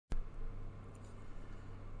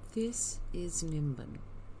This is Nimbin.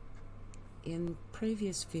 In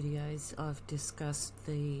previous videos I've discussed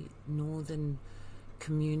the northern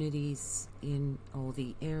communities or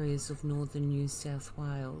the areas of northern New South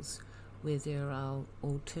Wales where there are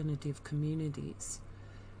alternative communities,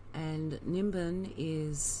 and Nimbin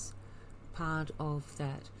is part of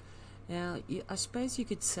that. Now, I suppose you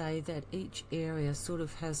could say that each area sort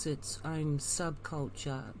of has its own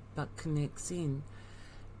subculture but connects in,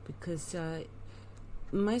 because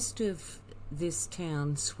most of this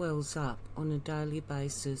town swells up on a daily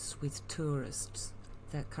basis with tourists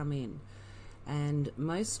that come in, and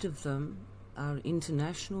most of them are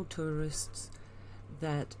international tourists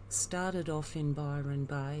that started off in Byron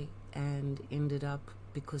Bay and ended up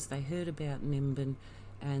because they heard about Nimbin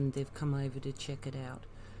and they've come over to check it out.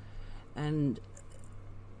 And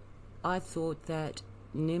I thought that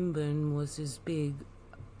Nimbin was as big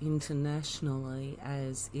internationally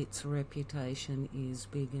as its reputation is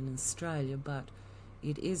big in Australia, but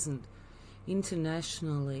it isn't.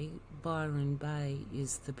 Internationally, Byron Bay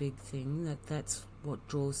is the big thing. That's what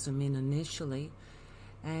draws them in initially,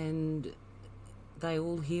 and they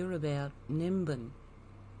all hear about Nimbin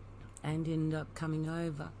and end up coming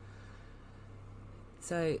over.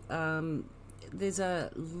 So there's a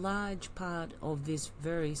large part of this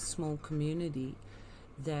very small community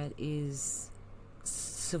that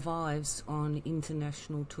survives on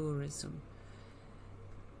international tourism.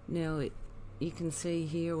 Now, you can see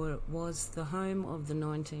here where it was the home of the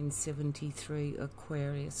 1973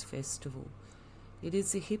 Aquarius Festival. It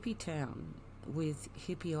is a hippie town with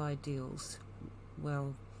hippie ideals,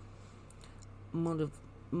 well,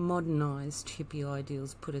 modernised hippie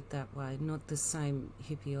ideals, put it that way, not the same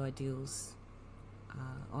hippie ideals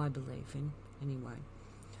I believe in, anyway.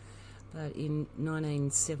 But in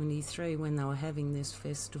 1973, when they were having this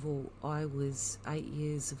festival, I was 8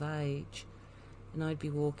 years of age, and I'd be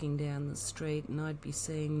walking down the street and I'd be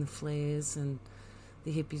seeing the flares and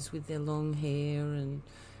the hippies with their long hair and,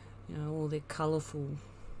 you know, all their colourful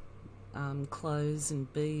clothes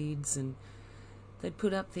and beads, and they'd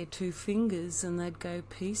put up their two fingers and they'd go,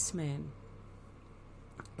 "Peace, man."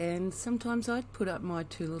 And sometimes I'd put up my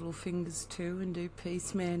two little fingers too and do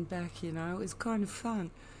 "Peace, man" back, you know. It was kind of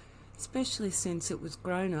fun, especially since it was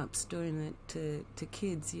grown-ups doing it to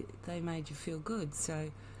kids. They made you feel good.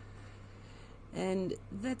 So, and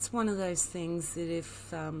that's one of those things that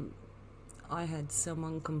if I had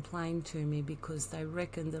someone complain to me because they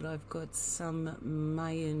reckon that I've got some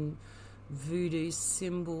Mayan voodoo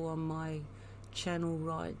symbol on my channel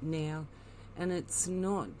right now, and it's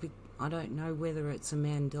not, I don't know whether it's a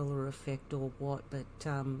Mandela effect or what, but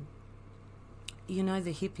you know,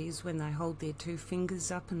 the hippies, when they hold their two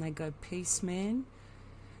fingers up and they go "Peace, man,"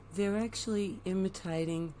 they're actually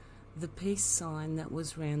imitating the peace sign that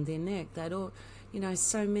was round their neck. They'd all, you know,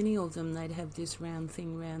 so many of them, they'd have this round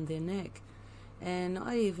thing round their neck. And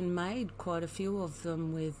I even made quite a few of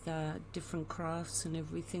them with different crafts and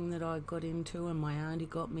everything that I got into and my auntie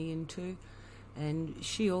got me into. And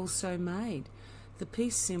she also made the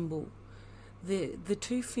peace symbol. The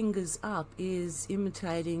two fingers up is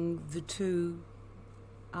imitating the two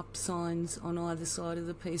up signs on either side of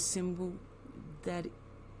the peace symbol that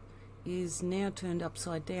is now turned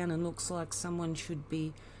upside down and looks like someone should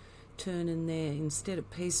be turning there. Instead of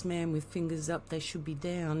 "Peace, man" with fingers up, they should be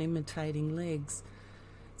down, imitating legs.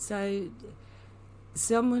 So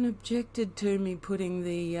someone objected to me putting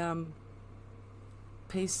the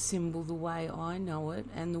peace symbol the way I know it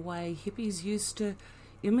and the way hippies used to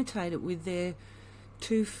imitate it, with their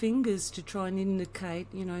two fingers to try and indicate,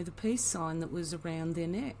 you know, the peace sign that was around their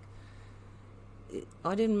neck.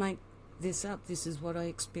 I didn't make this up. This is what I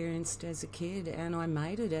experienced as a kid, and I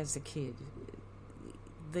made it as a kid.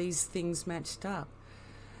 These things matched up.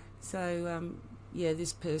 So yeah,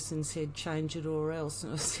 this person said "change it or else,"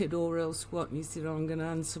 and I said "or else what?" And he said "I'm going to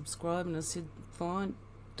unsubscribe," and I said "fine,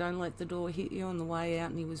 don't let the door hit you on the way out,"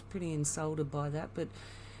 and he was pretty insulted by that. But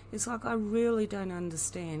it's like, I really don't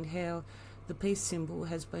understand how the peace symbol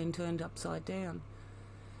has been turned upside down.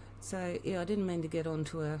 So yeah, I didn't mean to get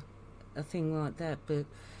onto a thing like that, but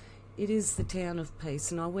it is the town of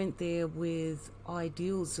peace, and I went there with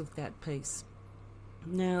ideals of that peace.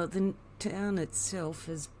 Now, the town itself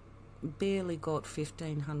has barely got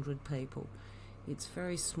 1,500 people. It's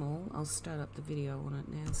very small. I'll start up the video on it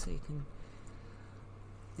now so you can...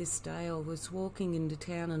 This day I was walking into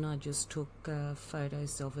town and I just took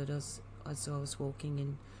photos of it as I was walking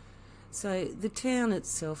in. So the town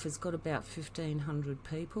itself has got about 1,500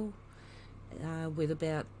 people, with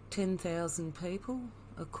about 10,000 people,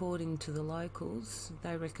 according to the locals.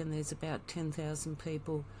 They reckon there's about 10,000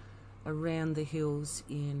 people around the hills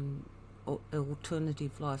in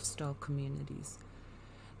alternative lifestyle communities.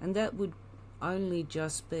 And that would only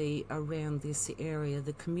just be around this area.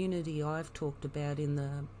 The community I've talked about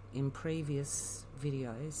in previous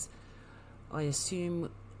videos, I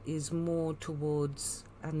assume is more towards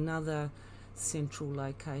another central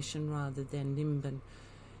location rather than Nimbin,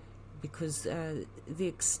 because the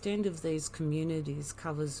extent of these communities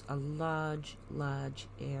covers a large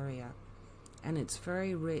area, and it's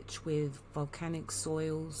very rich with volcanic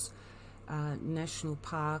soils, national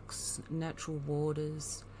parks, natural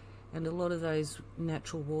waters, and a lot of those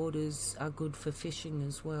natural waters are good for fishing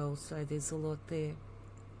as well, so there's a lot there.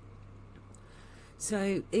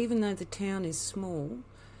 So even though the town is small,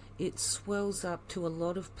 it swells up to a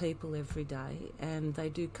lot of people every day, and they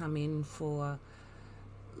do come in for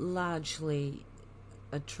largely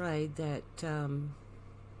a trade that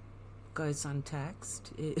goes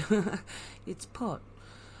untaxed. It's pot.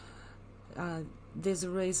 There's a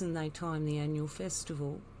reason they time the annual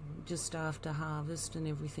festival just after harvest and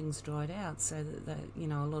everything's dried out, so that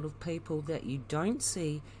a lot of people that you don't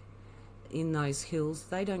see in those hills,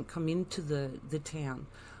 they don't come into the town.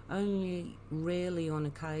 Only rarely on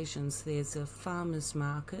occasions there's a farmer's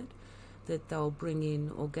market that they'll bring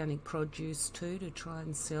in organic produce to try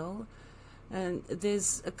and sell. And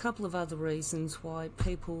there's a couple of other reasons why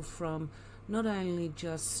people from not only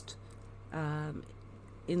just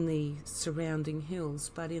in the surrounding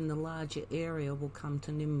hills but in the larger area will come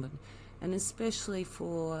to Nimbin, and especially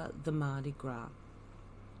for the Mardi Gras.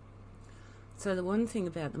 So the one thing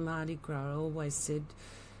about the Mardi Gras, I always said,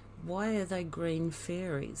 why are they green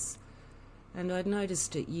fairies? And I'd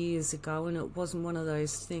noticed it years ago, and it wasn't one of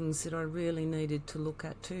those things that I really needed to look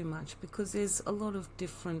at too much, because there's a lot of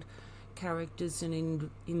different characters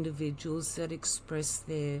and individuals that express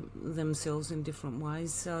themselves in different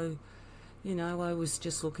ways. So, I was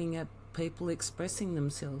just looking at people expressing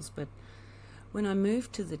themselves. But when I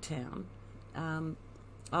moved to the town,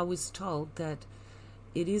 I was told that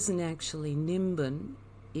it isn't actually Nimbin,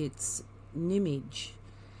 it's Nimage.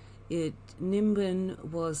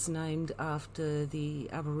 Nimbin was named after the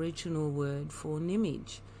Aboriginal word for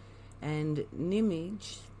Nimage, and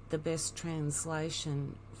Nimage, the best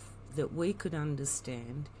translation that we could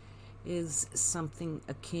understand, is something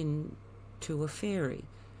akin to a fairy,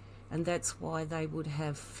 and that's why they would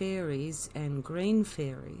have fairies and green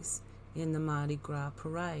fairies in the Mardi Gras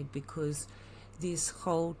parade, because this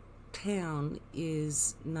whole town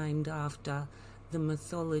is named after the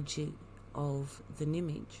mythology of the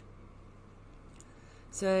Nimage.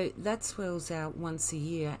 So that swells out once a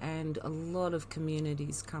year, and a lot of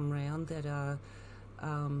communities come round that are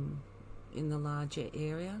in the larger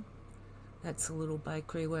area. That's a little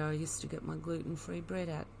bakery where I used to get my gluten-free bread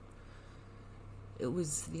at. It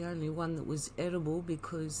was the only one that was edible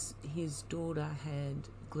because his daughter had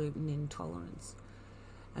gluten intolerance.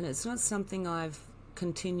 And it's not something I've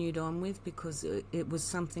continued on with, because it was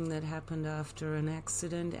something that happened after an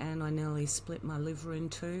accident, and I nearly split my liver in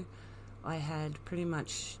two. I had pretty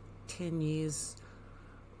much 10 years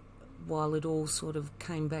while it all sort of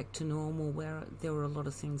came back to normal, where there were a lot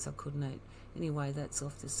of things I couldn't eat. Anyway, that's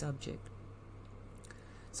off the subject.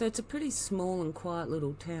 So it's a pretty small and quiet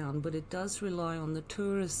little town, but it does rely on the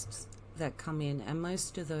tourists that come in, and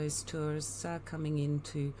most of those tourists are coming in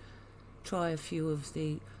to try a few of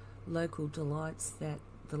the local delights that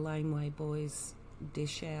the Laneway boys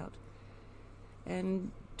dish out.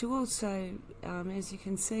 And to also, as you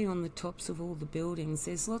can see on the tops of all the buildings,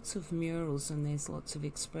 there's lots of murals and there's lots of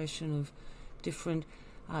expression of different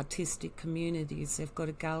artistic communities. They've got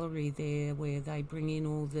a gallery there where they bring in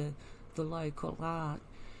all the local art,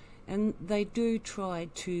 and they do try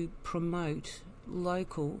to promote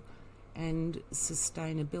local and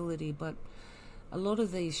sustainability, but a lot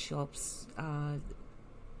of these shops are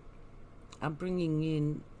bringing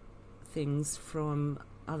in things from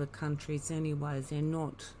other countries anyway. They're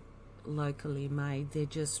not locally made, they're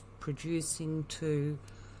just producing to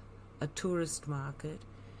a tourist market.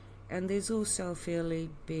 And there's also a fairly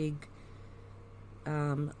big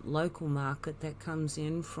local market that comes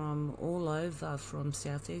in from all over, from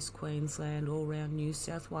southeast Queensland, all around New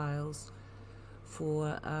South Wales,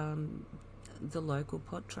 for the local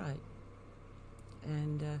pot trade.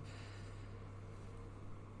 And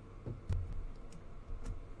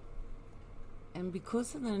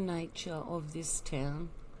because of the nature of this town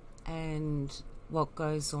and what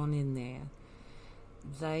goes on in there,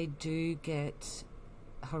 they do get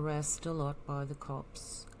harassed a lot by the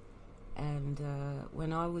cops. And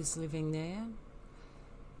when I was living there,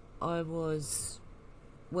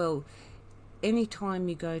 any time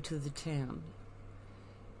you go to the town,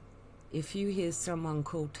 if you hear someone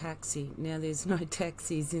call taxi, now there's no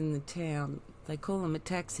taxis in the town. They call them a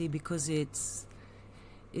taxi because it's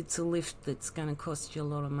a lift that's going to cost you a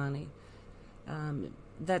lot of money.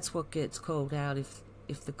 That's what gets called out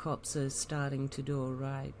if the cops are starting to do a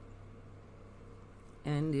raid.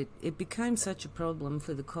 And it became such a problem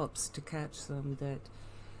for the cops to catch them that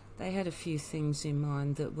they had a few things in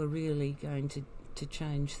mind that were really going to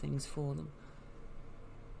change things for them.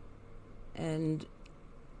 And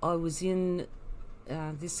I was in,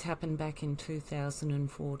 this happened back in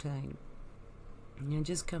 2014.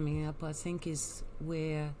 Just coming up, I think, is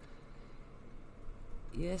where,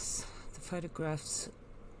 yes, the photographs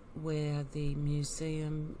where the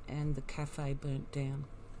museum and the cafe burnt down.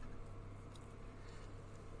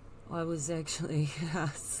 I was actually,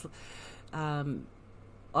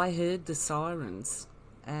 I heard the sirens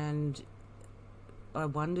and I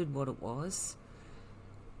wondered what it was.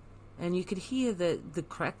 And you could hear the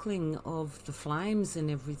crackling of the flames and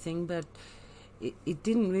everything, but it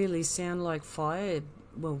didn't really sound like fire.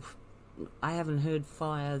 Well, I haven't heard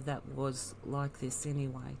fire that was like this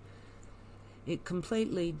anyway. It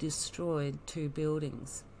completely destroyed 2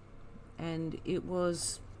 buildings, and it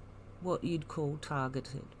was what you'd call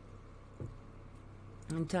targeted.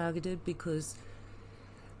 And targeted because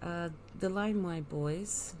the laneway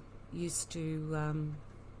boys used to,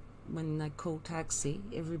 when they called taxi,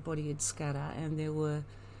 everybody would scatter, and there were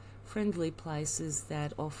friendly places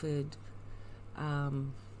that offered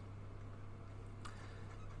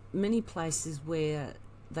many places where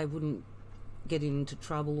they wouldn't get into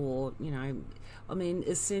trouble, or, I mean,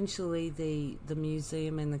 essentially the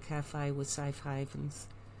museum and the cafe were safe havens.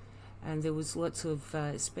 And there was lots of,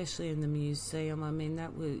 especially in the museum, I mean,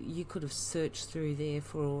 you could have searched through there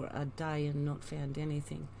for a day and not found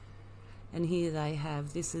anything. And here they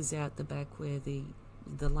have, this is out the back where the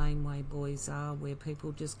laneway boys are, where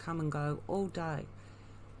people just come and go all day,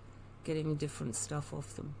 getting different stuff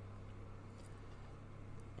off them.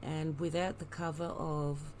 And without the cover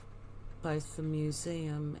of both the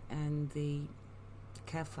museum and the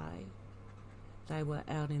cafe, they were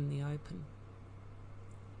out in the open.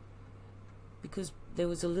 Because there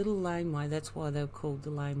was a little laneway, that's why they were called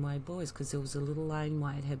the laneway boys, because there was a little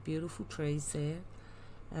laneway. It had beautiful trees there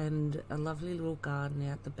and a lovely little garden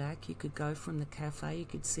out the back. You could go from the cafe, you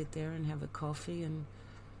could sit there and have a coffee and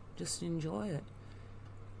just enjoy it.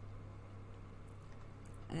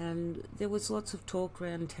 And there was lots of talk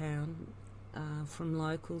around town from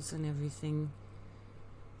locals and everything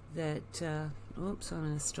that, oops, I'm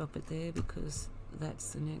going to stop it there because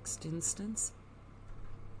that's the next instance.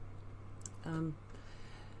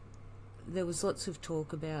 There was lots of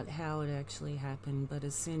talk about how it actually happened, but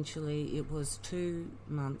essentially it was 2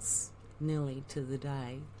 months, nearly to the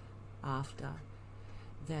day, after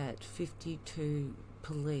that 52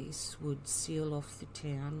 police would seal off the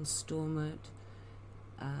town, storm it,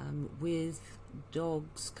 with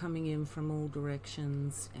dogs coming in from all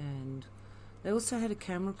directions, and they also had a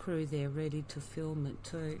camera crew there ready to film it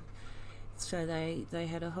too. So they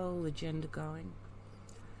had a whole agenda going.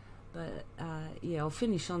 But yeah, I'll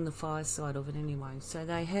finish on the fire side of it anyway. So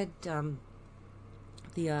they had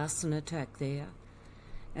the arson attack there,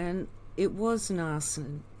 and it was an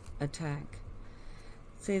arson attack.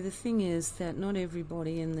 See, the thing is that not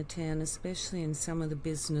everybody in the town, especially in some of the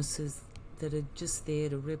businesses that are just there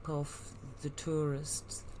to rip off the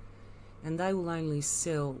tourists, and they will only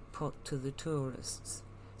sell pot to the tourists.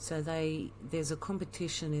 So there's a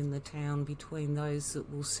competition in the town between those that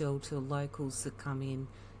will sell to locals that come in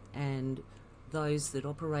and those that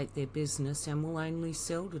operate their business and will only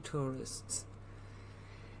sell to tourists.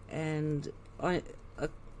 And I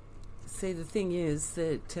see, the thing is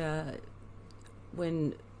that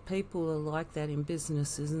when people are like that in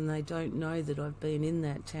businesses and they don't know that I've been in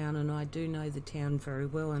that town, and I do know the town very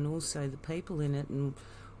well, and also the people in it, and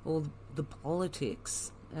all the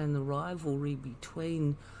politics and the rivalry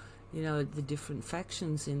between, the different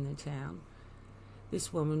factions in the town.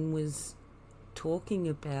 This woman was talking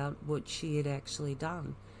about what she had actually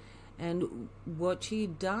done, and what she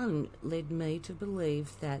had done led me to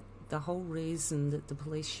believe that the whole reason that the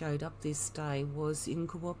police showed up this day was in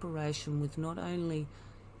cooperation with not only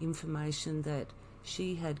information that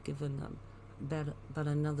she had given them, but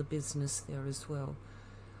another business there as well.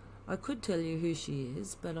 I could tell you who she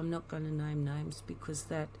is, but I'm not going to name names because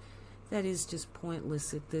that is just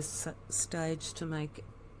pointless at this stage to make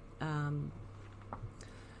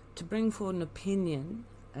to bring forward an opinion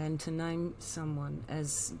and to name someone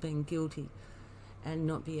as being guilty and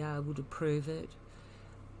not be able to prove it,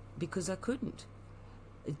 because I couldn't.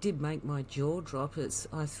 it did make my jaw drop.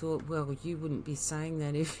 I thought, well, you wouldn't be saying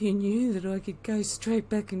that if you knew that I could go straight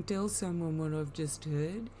back and tell someone what I've just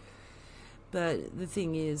heard. But the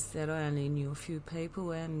thing is that I only knew a few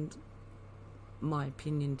people, and my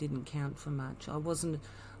opinion didn't count for much.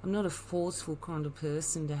 I'm not a forceful kind of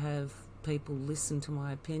person to have people listen to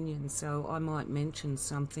my opinion, so I might mention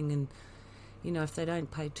something, and if they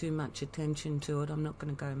don't pay too much attention to it, I'm not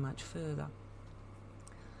going to go much further.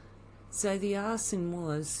 So the arson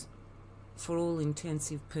was, for all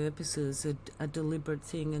intensive purposes, a deliberate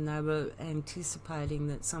thing, and they were anticipating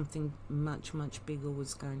that something much, much bigger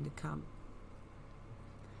was going to come.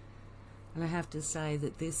 And I have to say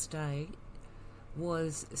that this day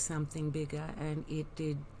was something bigger, and it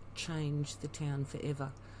did change the town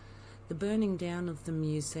forever. The burning down of the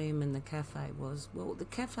museum and the cafe the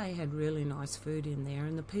cafe had really nice food in there,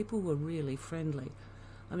 and the people were really friendly.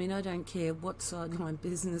 I mean, I don't care what sideline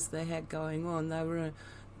business they had going on.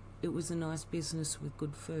 It was a nice business with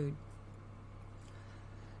good food.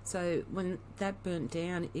 So when that burnt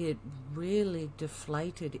down, it really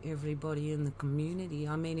deflated everybody in the community.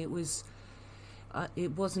 I mean, it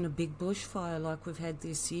wasn't a big bushfire like we've had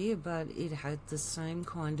this year, but it had the same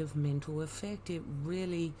kind of mental effect. It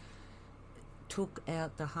really took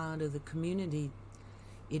out the heart of the community.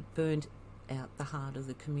 It burnt out the heart of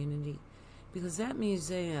the community, because that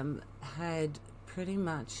museum had pretty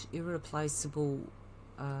much irreplaceable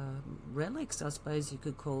relics, I suppose you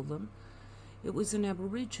could call them. It was an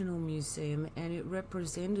Aboriginal museum, and it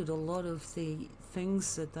represented a lot of the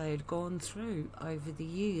things that they had gone through over the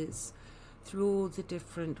years, through all the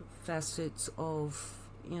different facets of,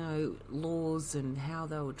 laws and how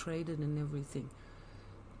they were treated and everything.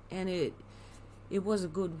 And it was a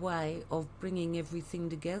good way of bringing everything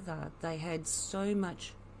together. They had so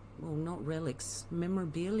much, well, not relics,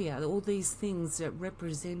 memorabilia, all these things that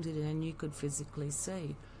represented it and you could physically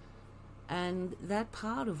see. And that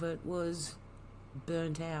part of it was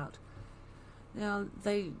burnt out. Now,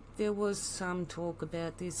 there was some talk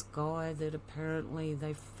about this guy that apparently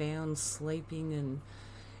they found sleeping, and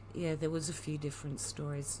yeah, there was a few different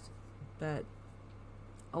stories. But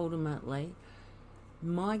ultimately,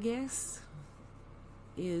 my guess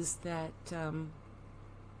is that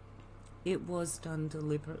it was done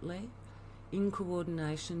deliberately, in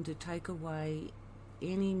coordination, to take away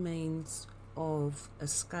any means of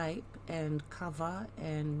escape and cover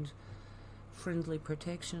and friendly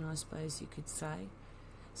protection, I suppose you could say,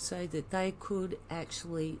 so that they could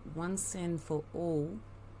actually once and for all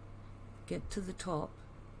get to the top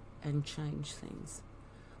and change things.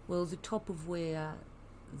 Well, the top of where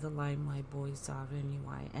the Laneway boys are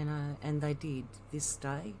anyway, and they did this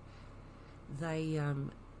day. They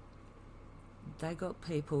got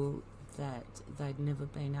people that they'd never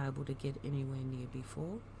been able to get anywhere near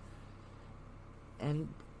before, and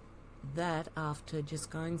that, after just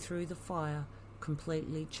going through the fire,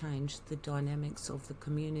 completely changed the dynamics of the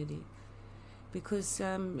community. Because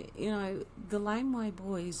the Laneway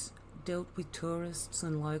boys dealt with tourists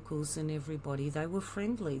and locals and everybody. They were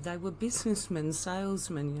friendly. They were businessmen,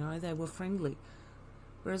 salesmen, they were friendly.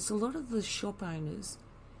 Whereas a lot of the shop owners,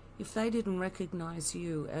 if they didn't recognise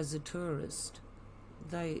you as a tourist,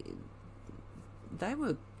 they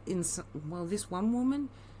were this one woman,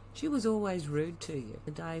 she was always rude to you.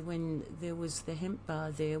 The day when there was the hemp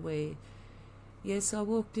bar there, where, yes, I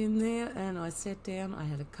walked in there and I sat down, I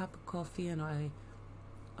had a cup of coffee, and I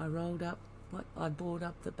rolled up, I brought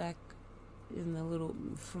up the back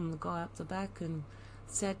from the guy up the back, and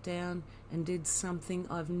sat down and did something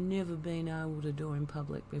I've never been able to do in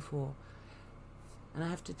public before. And I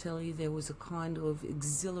have to tell you, there was a kind of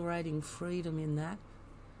exhilarating freedom in that.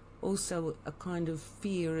 Also a kind of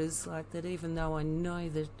fear, is like that even though I know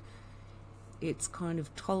that it's kind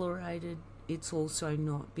of tolerated, it's also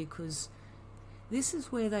not, because this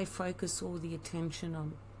is where they focus all the attention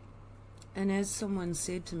on. And as someone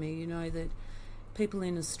said to me, that people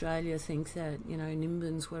in Australia think that,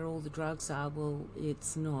 Nimbin's where all the drugs are. Well,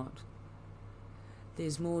 it's not.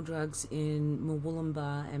 There's more drugs in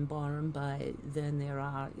Murwillumbah and Byron Bay than there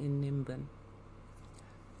are in Nimbin.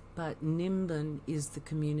 But Nimbin is the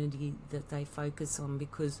community that they focus on,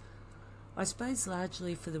 because I suppose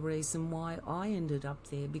largely for the reason why I ended up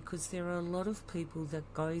there, because there are a lot of people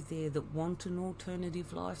that go there that want an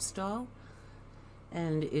alternative lifestyle,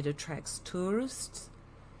 and it attracts tourists.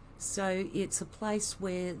 So it's a place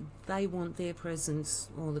where they want their presence,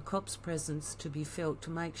 or the cops' presence, to be felt, to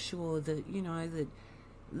make sure that, that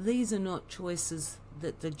these are not choices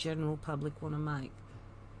that the general public want to make.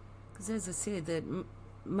 Because as I said, that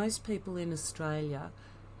most people in Australia,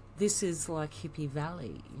 this is like Hippie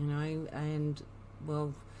Valley, and,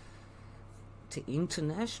 well, to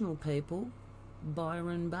international people,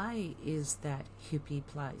 Byron Bay is that hippie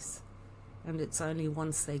place. And it's only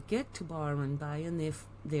once they get to Byron Bay and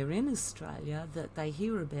they're in Australia that they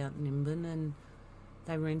hear about Nimbin, and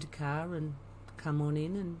they rent a car and come on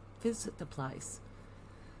in and visit the place.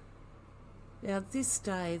 Now, this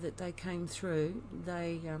day that they came through,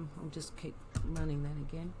 I'll just keep running that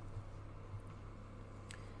again.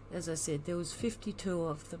 As I said, there was 52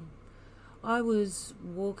 of them. I was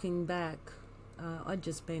walking back. I'd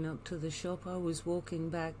just been up to the shop. I was walking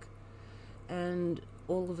back, and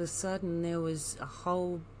all of a sudden there was a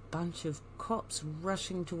whole bunch of cops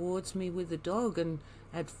rushing towards me with a dog, and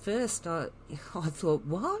at first I thought,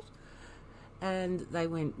 what? And they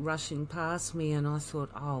went rushing past me, and I thought,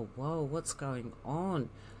 oh, whoa, what's going on?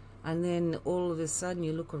 And then all of a sudden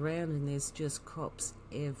you look around and there's just cops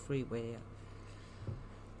everywhere.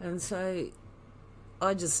 And so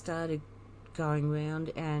I just started going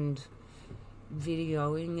around and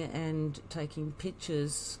videoing and taking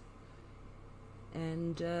pictures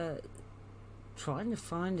and trying to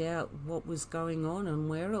find out what was going on and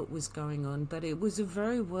where it was going on. But it was a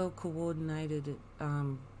very well coordinated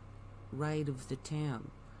raid of the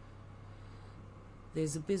town.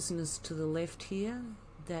 There's a business to the left here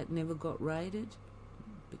that never got raided,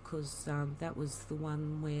 because that was the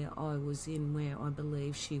one where I was in, where I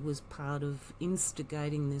believe she was part of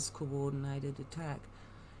instigating this coordinated attack,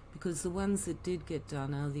 because the ones that did get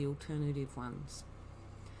done are the alternative ones.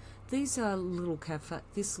 These are little cafe.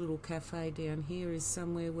 This little cafe down here is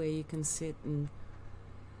somewhere where you can sit, and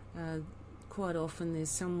quite often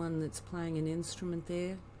there's someone that's playing an instrument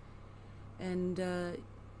there, and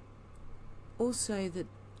also that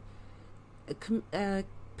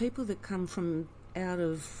people that come from out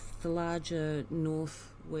of the larger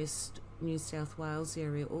northwest New South Wales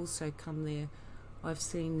area also come there. I've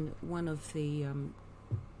seen one of the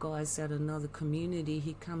guys at another community,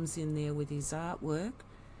 he comes in there with his artwork.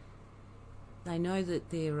 They know that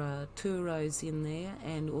there are touros in there,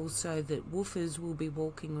 and also that woofers will be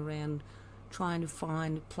walking around trying to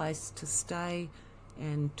find a place to stay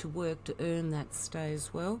and to work to earn that stay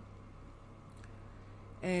as well.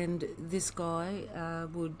 And this guy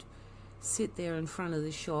would sit there in front of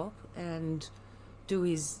the shop and do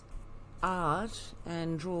his art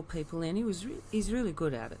and draw people in. He's really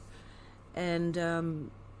good at it. And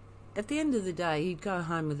at the end of the day, he'd go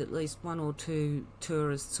home with at least one or two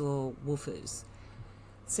tourists or woofers.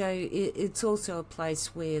 So it's also a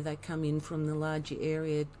place where they come in from the larger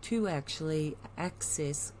area to actually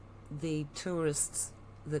access the tourists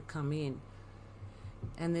that come in.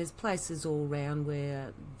 And there's places all around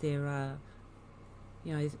where there are,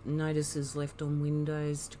 you know, notices left on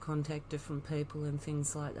windows to contact different people and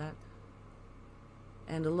things like that.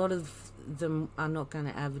 And a lot of them are not going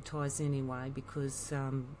to advertise anyway, because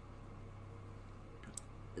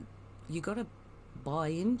you got to buy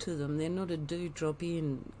into them. They're not a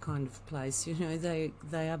do-drop-in kind of place. You know,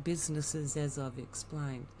 they are businesses, as I've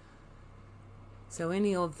explained. So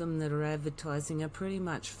any of them that are advertising are pretty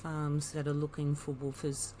much farms that are looking for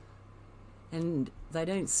woofers. And they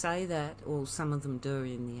don't say that, or some of them do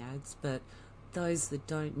in the ads, but those that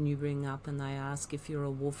don't, and you ring up and they ask if you're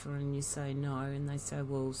a woofer and you say no, and they say,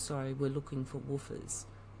 well, sorry, we're looking for woofers.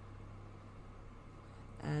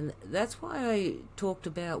 And that's why I talked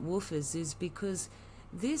about woofers, is because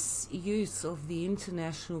this use of the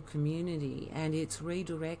international community and its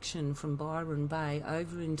redirection from Byron Bay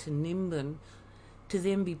over into Nimbin to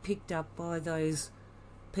then be picked up by those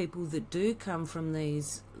people that do come from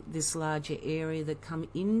this larger area, that come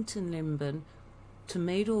into Nimbin to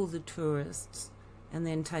meet all the tourists and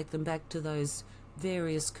then take them back to those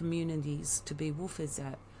various communities to be woofers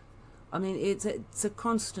at. I mean, it's a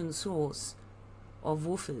constant source of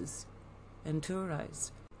woofers and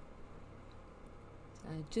touros. So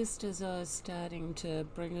just as I was starting to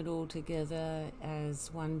bring it all together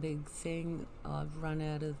as one big thing, I've run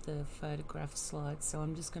out of the photograph slides, so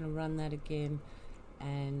I'm just going to run that again,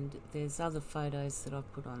 and there's other photos that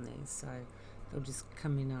I've put on there, so they'll just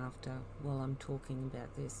come in after while I'm talking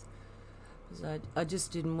about this. So I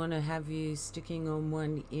just didn't want to have you sticking on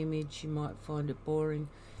one image. You might find it boring.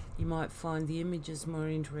 You might find the images more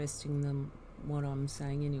interesting than what I'm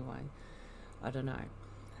saying anyway. I don't know.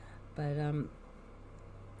 But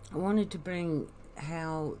I wanted to bring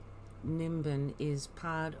how Nimbin is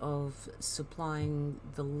part of supplying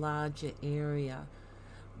the larger area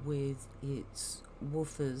with its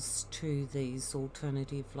woofers to these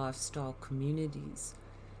alternative lifestyle communities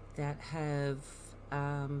that have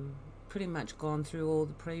pretty much gone through all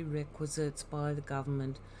the prerequisites by the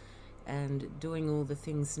government and doing all the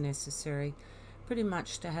things necessary. pretty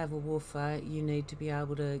much to have a woofer, you need to be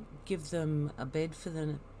able to give them a bed for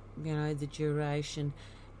the, the duration,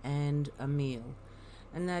 and a meal.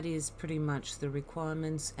 And that is pretty much the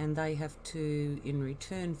requirements, and they have to, in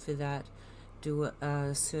return for that, do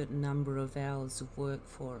a certain number of hours of work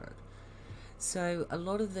for it. So a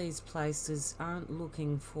lot of these places aren't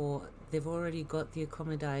looking for, they've already got the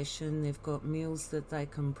accommodation, they've got meals that they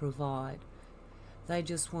can provide. They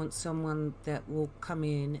just want someone that will come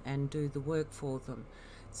in and do the work for them.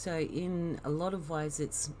 So in a lot of ways,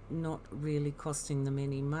 it's not really costing them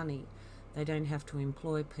any money. They don't have to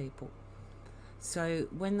employ people. So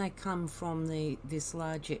when they come from this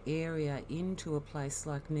larger area into a place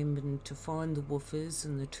like Nimbin to find the woofers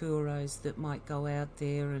and the touros that might go out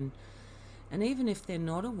there, and even if they're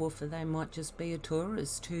not a woofer, they might just be a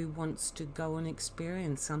tourist who wants to go and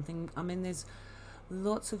experience something. I mean, there's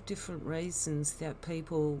lots of different reasons that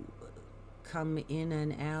people come in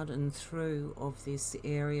and out and through of this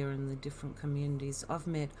area and the different communities. I've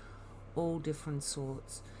met all different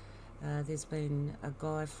sorts. There's been a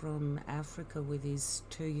guy from Africa with his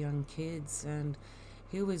 2 young kids, and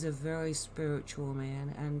he was a very spiritual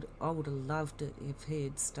man, and I would have loved it if he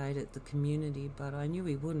had stayed at the community, but I knew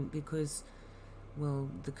he wouldn't because, well,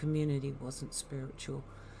 the community wasn't spiritual.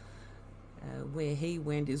 Where he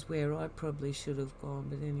went is where I probably should have gone,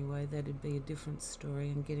 but anyway, that'd be a different story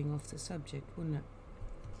and getting off the subject, wouldn't it?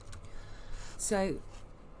 So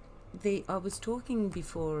I was talking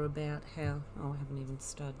before about how, I haven't even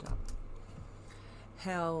started up,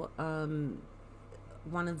 how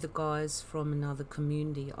one of the guys from another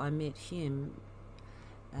community, I met him,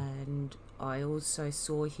 and I also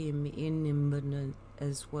saw him in Nimbin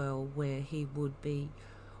as well, where he would be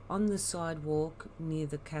on the sidewalk near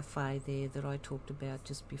the cafe there that I talked about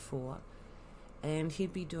just before, and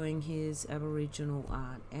he'd be doing his Aboriginal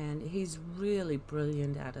art, and he's really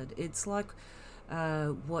brilliant at it. It's like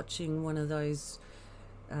watching one of those,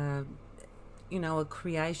 a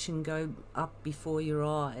creation go up before your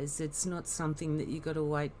eyes. It's not something that you got to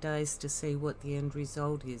wait days to see what the end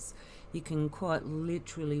result is. You can quite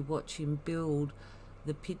literally watch him build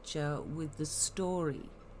the picture with the story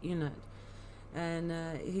in it. And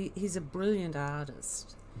he's a brilliant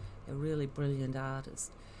artist, a really brilliant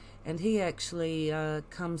artist. And he actually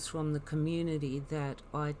comes from the community that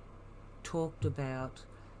I talked about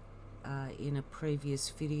in a previous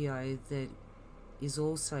video that is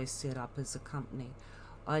also set up as a company.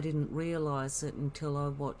 I didn't realise it until I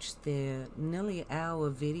watched their nearly hour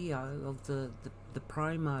video of the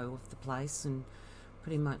promo of the place and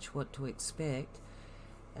pretty much what to expect.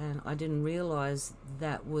 And I didn't realise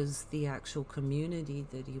that was the actual community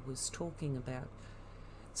that he was talking about.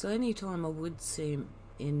 So anytime I would see him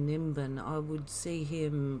in Nimbin, I would see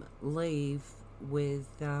him leave with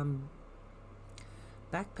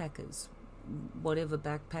backpackers, whatever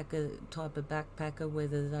type of backpacker,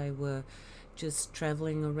 whether they were just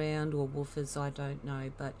travelling around or woofers, I don't know.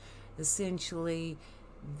 But essentially,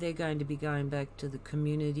 they're going to be going back to the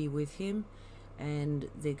community with him, and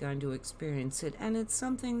they're going to experience it. And it's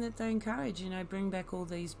something that they encourage, bring back all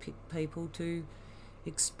these people to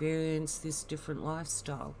experience this different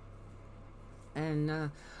lifestyle. And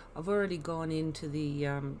I've already gone into the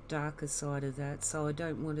darker side of that, so I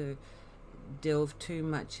don't want to delve too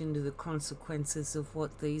much into the consequences of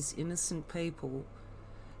what these innocent people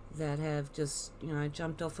that have just,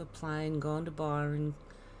 jumped off a plane, gone to Byron,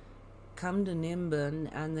 come to Nimbin,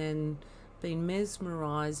 and then been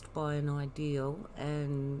mesmerised by an ideal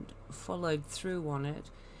and followed through on it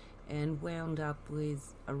and wound up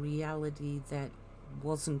with a reality that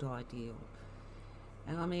wasn't ideal.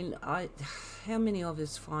 And I mean, how many of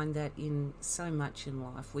us find that in so much in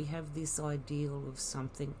life? We have this ideal of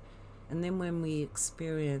something, and then when we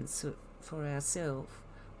experience it for ourselves,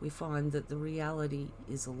 we find that the reality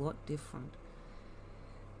is a lot different.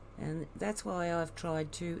 And that's why I've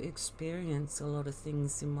tried to experience a lot of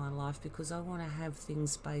things in my life, because I want to have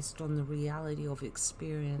things based on the reality of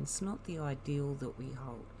experience, not the ideal that we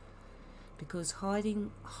hold. Because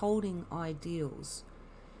holding ideals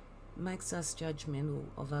makes us judgmental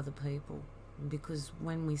of other people, because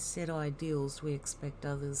when we set ideals, we expect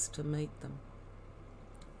others to meet them.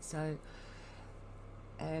 So,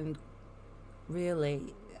 and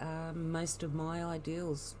really, most of my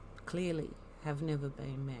ideals clearly have never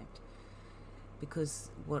been met, because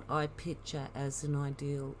what I picture as an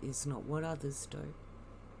ideal is not what others do.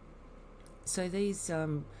 So these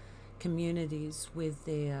communities with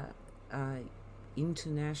their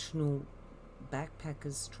international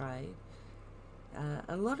backpackers trade,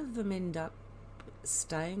 a lot of them end up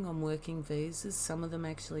staying on working visas. Some of them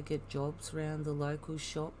actually get jobs around the local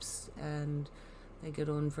shops, and They get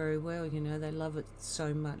on very well, you know, they love it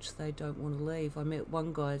so much they don't want to leave. I met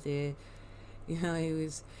one guy there, you know,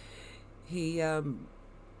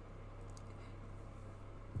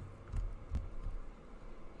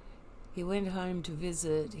 he went home to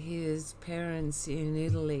visit his parents in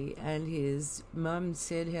Italy, and his mum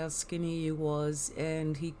said how skinny he was,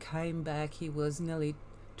 and he came back, he was nearly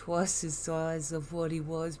twice the size of what he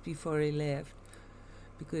was before he left,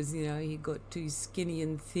 because, you know, he got too skinny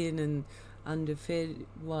and thin and underfed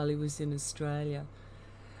while he was in Australia.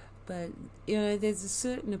 But, you know, there's a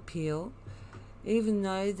certain appeal, even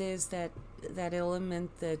though there's that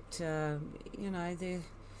element that, you know,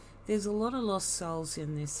 there's a lot of lost souls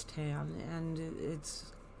in this town, and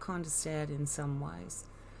it's kind of sad in some ways.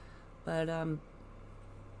 But I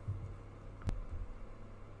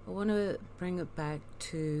want to bring it back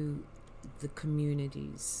to the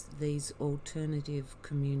communities, these alternative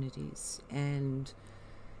communities, and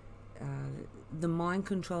the mind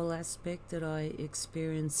control aspect that I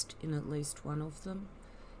experienced in at least one of them,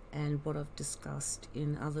 and what I've discussed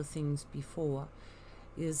in other things before,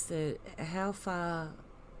 is that how far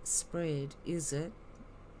spread is it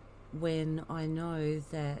when I know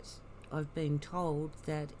that I've been told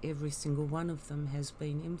that every single one of them has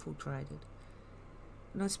been infiltrated.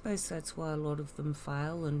 And I suppose that's why a lot of them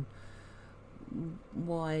fail, and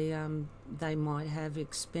why they might have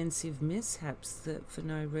expensive mishaps that for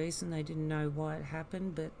no reason, they didn't know why it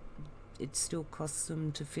happened, but it still costs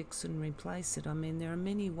them to fix and replace it. I mean, there are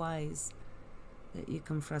many ways that you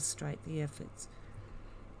can frustrate the efforts.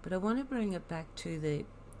 But I want to bring it back to the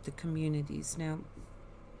communities. Now,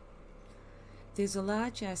 there's a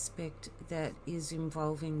large aspect that is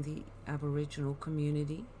involving the Aboriginal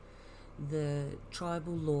community, the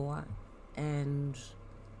tribal law, and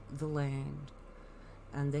the land,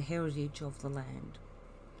 and the heritage of the land.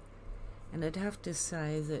 And I'd have to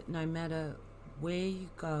say that no matter where you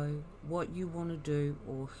go, what you want to do,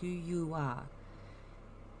 or who you are,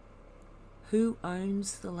 who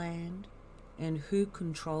owns the land and who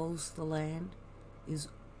controls the land is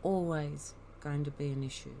always going to be an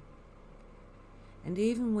issue. And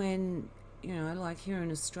even when, you know, like here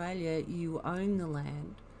in Australia, you own the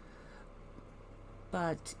land,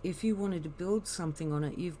 but if you wanted to build something on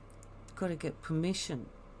it, you've got to get permission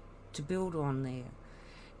to build on there.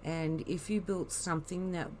 And if you built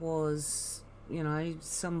something that was, you know,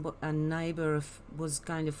 a neighbour was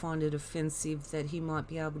going to find it offensive that he might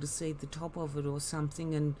be able to see the top of it or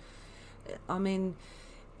something, and I mean,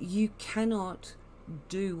 you cannot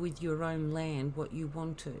do with your own land what you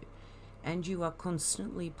want to, and you are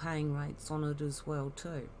constantly paying rates on it as well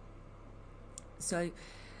too. So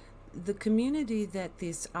the community that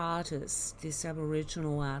this artist, this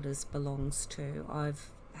Aboriginal artist, belongs to,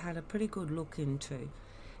 I've had a pretty good look into,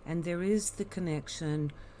 and there is the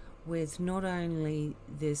connection with not only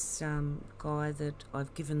this guy that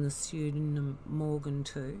I've given the pseudonym Morgan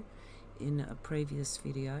to in a previous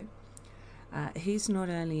video. He's not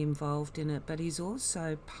only involved in it, but he's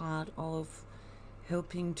also part of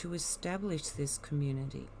helping to establish this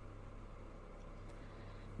community.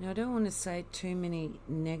 Now, I don't want to say too many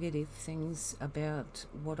negative things about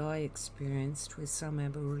what I experienced with some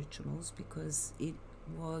Aboriginals, because it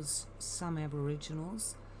was some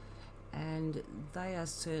Aboriginals, and they are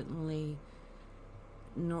certainly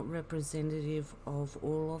not representative of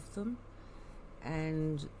all of them,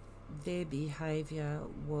 and their behaviour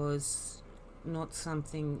was not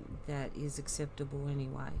something that is acceptable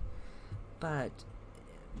anyway. But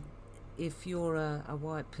if you're a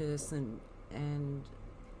white person and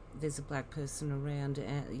there's a black person around,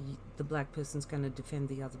 the black person's going to defend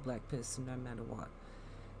the other black person no matter what,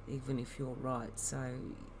 even if you're right. So,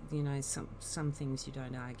 you know, some things you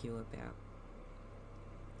don't argue about.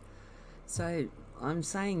 So I'm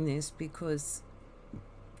saying this because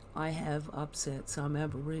I have upset some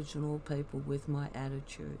Aboriginal people with my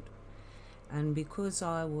attitude, and because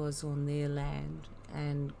I was on their land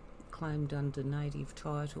and claimed under native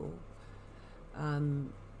title,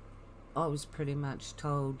 I was pretty much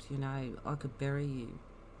told, you know, I could bury you,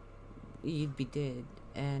 you'd be dead,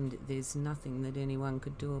 and there's nothing that anyone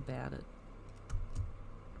could do about it.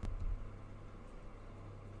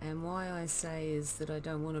 And why I say is that I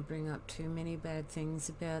don't want to bring up too many bad things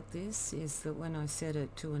about this is that when I said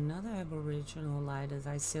it to another Aboriginal later,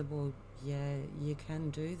 they said, well, yeah, you can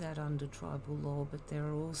do that under tribal law, but there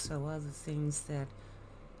are also other things that,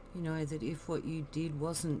 you know, that if what you did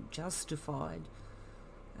wasn't justified,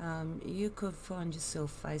 you could find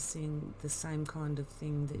yourself facing the same kind of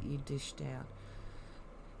thing that you dished out.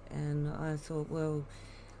 And I thought, well,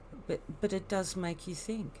 but it does make you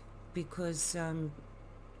think, because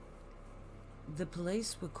the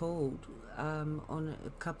police were called on a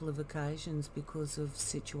couple of occasions because of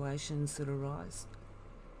situations that arise.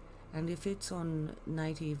 And if it's on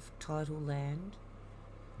native title land,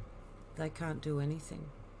 they can't do anything.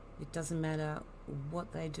 It doesn't matter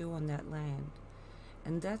what they do on that land.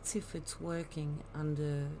 And that's if it's working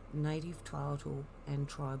under native title and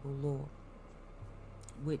tribal law,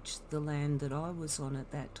 which the land that I was on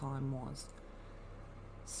at that time was.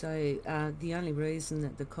 So the only reason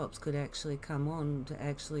that the cops could actually come on to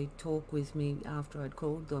actually talk with me after I'd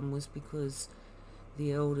called them was because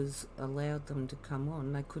the elders allowed them to come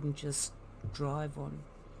on. They couldn't just drive on.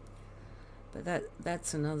 But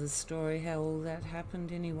that's another story, how all that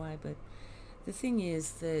happened anyway. But the thing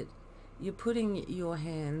is that you're putting your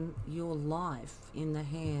life in the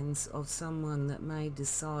hands of someone that may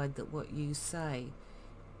decide that what you say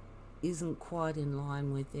isn't quite in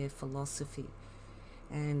line with their philosophy.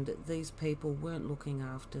 And these people weren't looking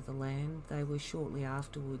after the land. They were shortly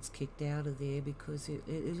afterwards kicked out of there because it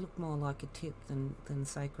looked more like a tip than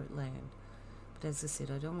sacred land. But as I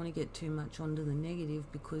said, I don't want to get too much onto the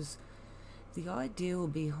negative, because the ideal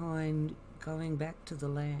behind going back to the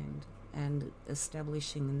land and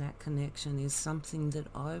establishing that connection is something that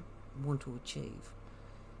I want to achieve.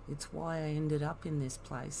 It's why I ended up in this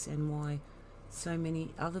place and why so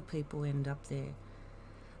many other people end up there.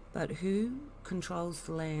 But who controls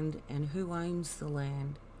the land and who owns the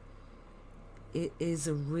land, it is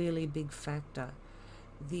a really big factor.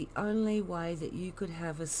 The only way that you could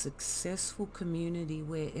have a successful community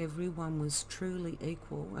where everyone was truly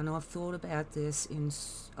equal, and I've thought about this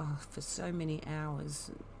for so many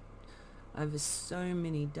hours, over so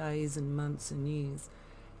many days and months and years,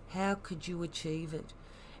 how could you achieve it?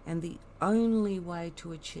 And the only way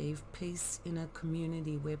to achieve peace in a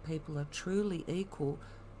community where people are truly equal,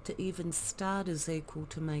 to even start as equal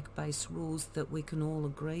to make base rules that we can all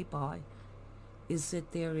agree by, is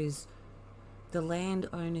that the land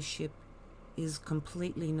ownership is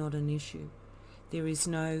completely not an issue. There is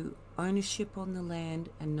no ownership on the land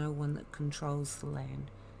and no one that controls the land.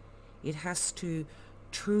 It has to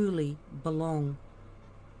truly belong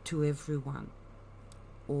to everyone,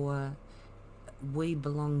 or we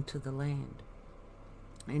belong to the land.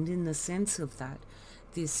 And in the sense of that,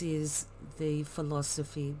 this is the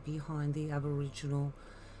philosophy behind the Aboriginal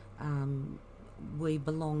we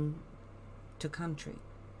belong to country.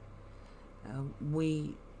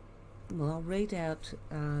 I'll read out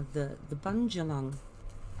the Bunjalung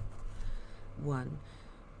one.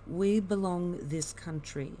 We belong this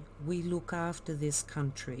country. We look after this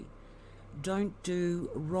country. Don't do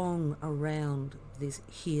wrong around this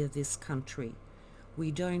country.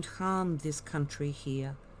 We don't harm this country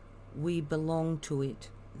here. We belong to it,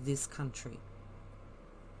 this country.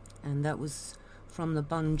 And that was from the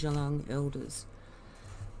Bunjalung elders.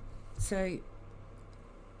 So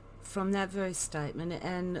from that very statement,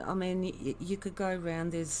 and I mean, you could go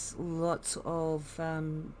around, there's lots of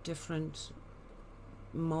different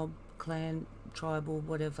mob, clan, tribal,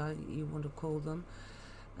 whatever you want to call them,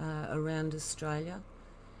 around Australia.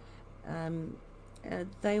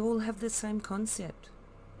 They all have the same concept.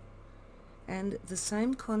 And the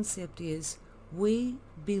same concept is, we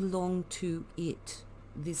belong to it,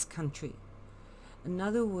 this country. In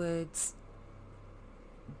other words,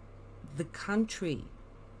 the country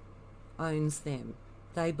owns them.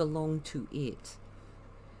 They belong to it.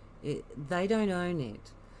 They don't own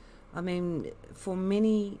it. I mean, for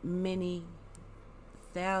many, many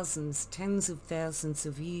thousands, tens of thousands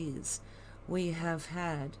of years, we have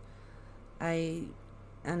had an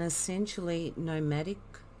essentially nomadic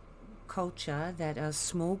culture, that are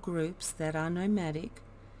small groups that are nomadic,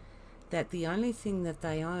 that the only thing that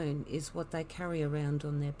they own is what they carry around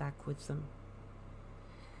on their back with them.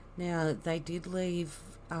 Now, they did leave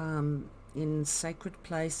in sacred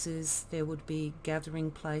places. There would be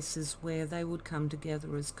gathering places where they would come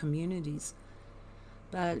together as communities.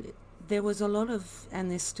 But there was a lot of,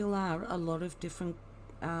 and there still are, a lot of different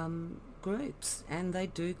groups, and they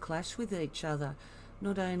do clash with each other,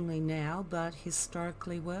 not only now, but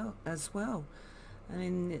historically as well. I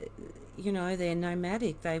mean, you know, they're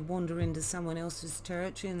nomadic. They wander into someone else's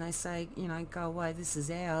territory and they say, you know, go away, this is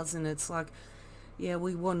ours. And it's like, yeah,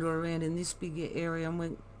 we wander around in this bigger area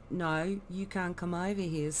and no, you can't come over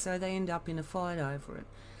here. So they end up in a fight over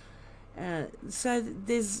it. So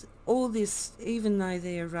there's all this, even though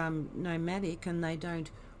they're nomadic and they don't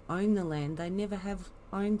own the land, they never have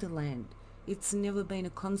owned the land. It's never been a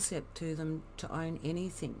concept to them to own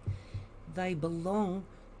anything. They belong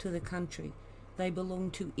to the country. They belong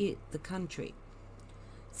to it, the country.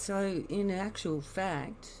 So in actual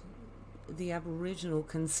fact, the Aboriginal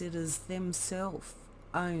considers themselves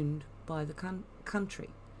owned by the country.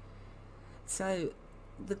 So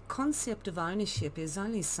the concept of ownership is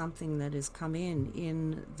only something that has come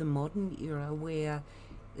in the modern era, where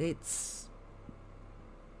it's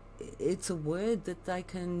a word that they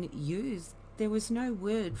can use. There was no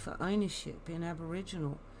word for ownership in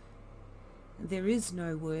Aboriginal. There is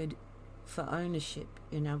no word for ownership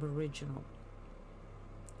in Aboriginal.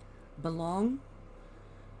 Belong,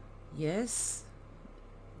 yes,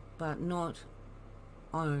 but not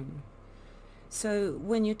own. So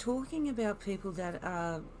when you're talking about people that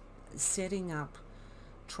are setting up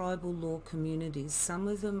tribal law communities, some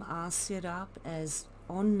of them are set up as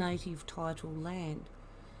on native title land.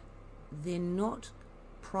 They're not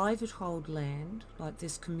private hold land like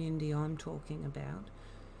this community I'm talking about.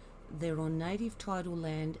 They're on native title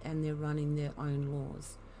land and they're running their own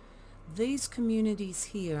laws. These communities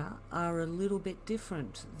here are a little bit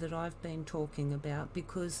different that I've been talking about,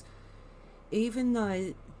 because even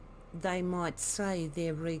though they might say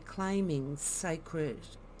they're reclaiming sacred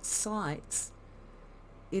sites,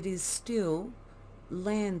 it is still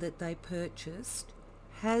land that they purchased,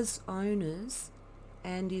 has owners,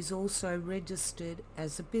 and is also registered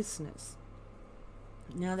as a business.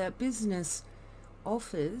 Now that business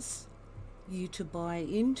offers you to buy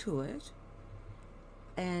into it,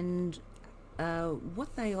 and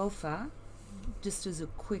what they offer, just as a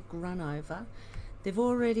quick run over, they've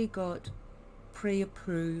already got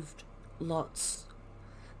pre-approved lots.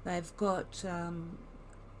 They've got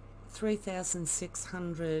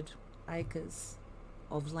 3,600 acres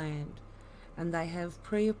of land, and they have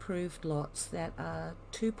pre-approved lots that are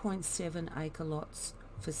 2.7 acre lots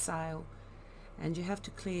for sale, and you have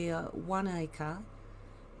to clear 1 acre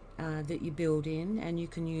that you build in, and you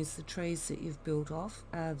can use the trees that you've built off,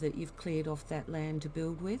 that you've cleared off that land to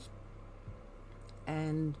build with.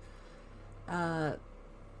 And now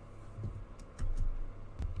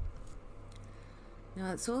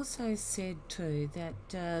it's also said too that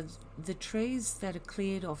the trees that are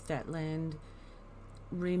cleared off that land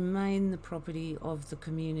remain the property of the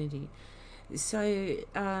community. So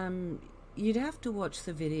you'd have to watch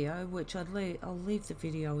the video, which I'll leave the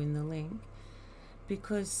video in the link,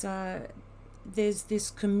 because there's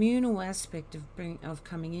this communal aspect of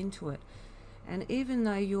coming into it. And even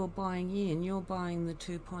though you're buying the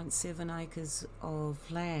 2.7 acres of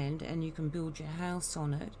land and you can build your house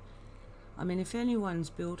on it. I mean, if anyone's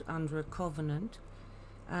built under a covenant,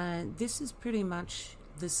 this is pretty much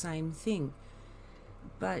the same thing.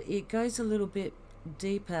 But it goes a little bit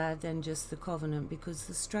deeper than just the covenant, because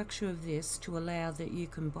the structure of this, to allow that you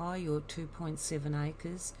can buy your 2.7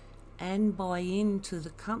 acres and buy into the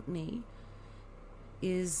company,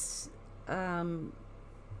 is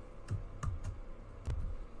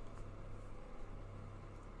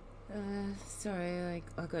sorry,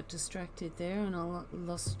 I got distracted there and I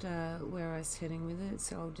lost where I was heading with it,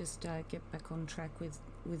 so I'll just get back on track with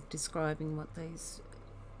describing what these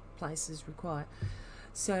places require.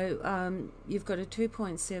 So you've got a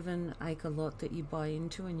 2.7 acre lot that you buy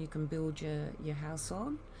into and you can build your house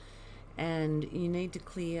on, and you need to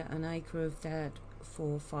clear 1 acre of that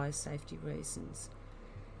for fire safety reasons.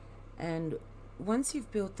 And once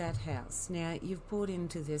you've built that house, now you've bought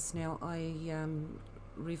into this. Now I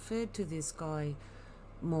referred to this guy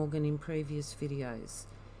Morgan in previous videos.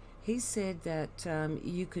 He said that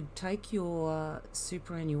you could take your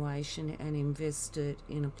superannuation and invest it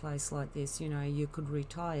in a place like this. You know, you could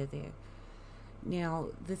retire there. Now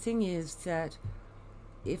the thing is that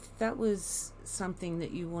if that was something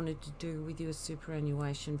that you wanted to do with your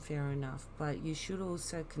superannuation, fair enough, but you should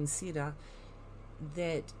also consider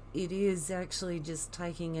that it is actually just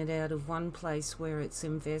taking it out of one place where it's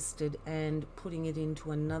invested and putting it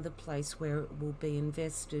into another place where it will be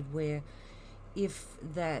invested, where if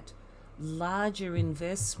that larger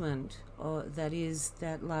investment, or that is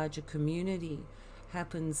that larger community,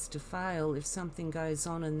 happens to fail, if something goes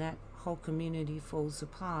on and that whole community falls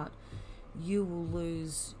apart, you will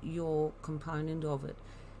lose your component of it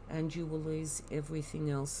and you will lose everything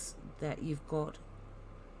else that you've got.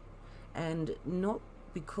 And not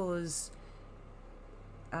because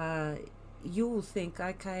you'll think,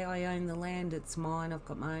 okay, I own the land, it's mine, I've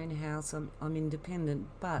got my own house, I'm independent,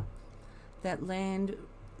 but that land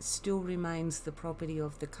still remains the property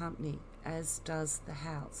of the company, as does the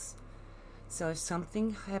house. So if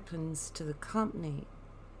something happens to the company,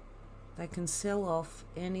 they can sell off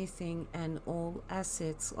anything and all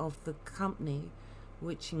assets of the company,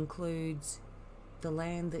 which includes the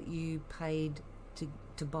land that you paid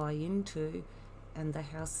to buy into and the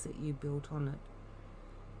house that you built on it.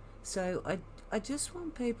 So I just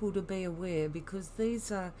want people to be aware, because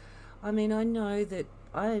these are, I mean, I know that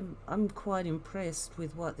I'm quite impressed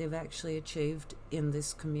with what they've actually achieved in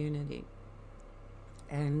this community,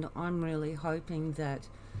 and I'm really hoping that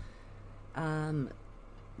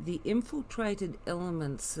the infiltrated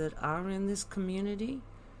elements that are in this community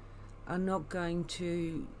are not going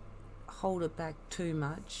to hold it back too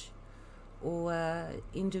much or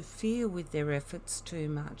interfere with their efforts too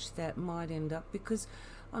much. That might end up, because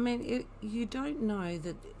I mean, you don't know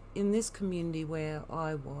that in this community where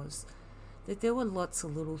I was, that there were lots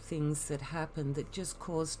of little things that happened that just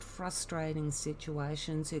caused frustrating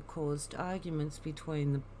situations. It caused arguments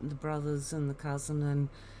between the brothers and the cousin, and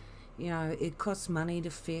you know, it costs money to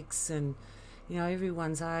fix, and you know,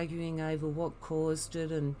 everyone's arguing over what caused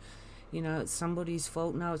it, and you know, it's somebody's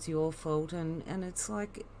fault. No, it's your fault. And it's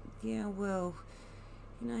like, yeah, well,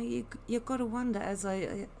 you know, you've got to wonder, as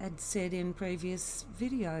I had said in previous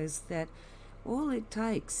videos, that all it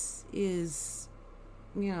takes is,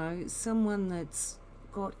 you know, someone that's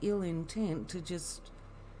got ill intent to just,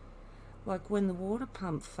 like when the water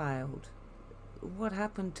pump failed, what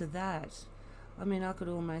happened to that? I mean, I could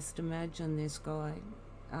almost imagine this guy,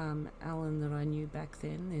 Alan, that I knew back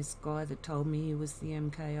then, this guy that told me he was the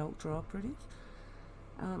MK Ultra operative.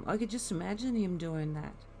 I could just imagine him doing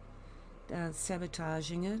that,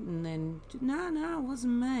 sabotaging it, and then, no, it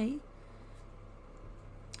wasn't me.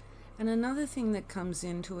 And another thing that comes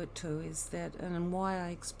into it too is that, and why I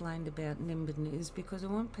explained about Nimbin, is because I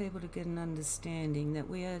want people to get an understanding that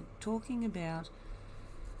we are talking about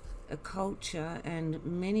a culture, and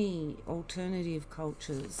many alternative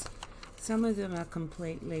cultures. Some of them are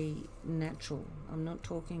completely natural. I'm not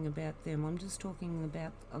talking about them. I'm just talking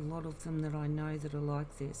about a lot of them that I know that are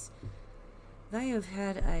like this. They have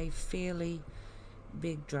had a fairly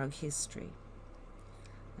big drug history.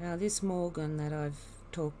 Now, this Morgan that I've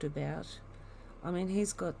talked about, I mean,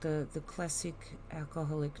 he's got the classic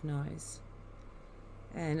alcoholic nose.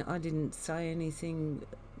 And I didn't say anything,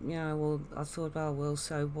 you know, well, I thought, oh, well,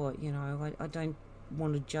 so what, you know, I don't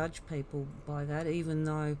want to judge people by that, even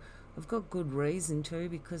though I've got good reason to,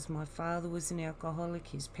 because my father was an alcoholic,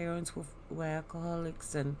 his parents were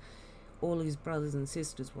alcoholics, and all his brothers and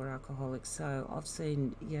sisters were alcoholics. So I've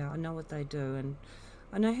seen, yeah, I know what they do, and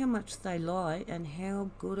I know how much they lie and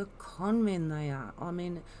how good a con men they are. I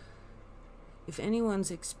mean, if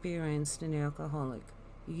anyone's experienced an alcoholic,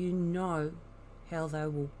 you know how they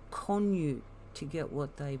will con you to get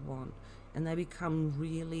what they want, and they become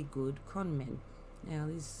really good con men. Now,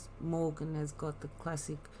 this Morgan has got the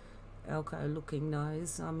classic alco looking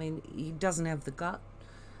nose. I mean, he doesn't have the gut.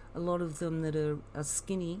 A lot of them that are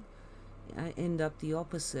skinny end up the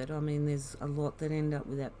opposite. I mean, there's a lot that end up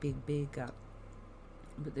with that big beer gut,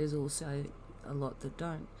 but there's also a lot that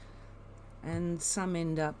don't. And some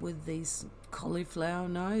end up with these cauliflower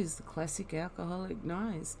nose, the classic alcoholic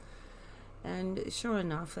nose. And sure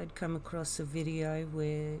enough, I'd come across a video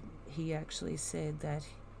where he actually said that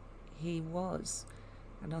he was.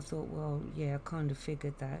 And I thought, well, yeah, I kind of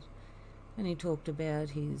figured that. And he talked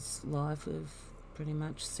about his life of pretty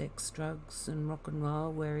much sex, drugs and rock and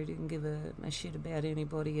roll, where he didn't give a shit about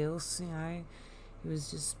anybody else, you know. He was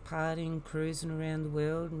just partying, cruising around the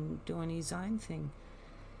world and doing his own thing.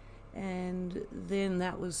 And then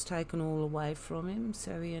that was taken all away from him,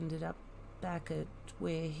 so he ended up back at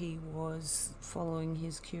where he was following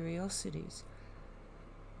his curiosities.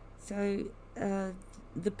 So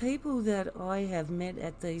the people that I have met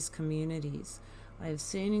at these communities, I have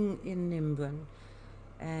seen in Nimbin,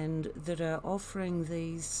 and that are offering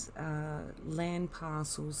these land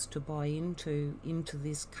parcels to buy into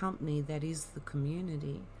this company that is the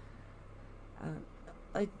community.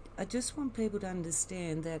 I just want people to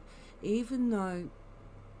understand that even though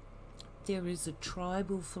there is a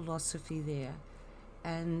tribal philosophy there,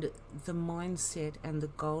 and the mindset and the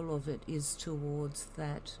goal of it is towards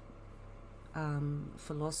that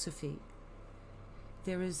philosophy,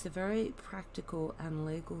 there is the very practical and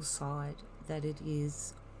legal side that it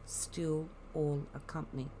is still all a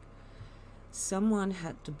company. Someone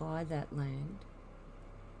had to buy that land,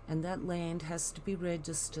 and that land has to be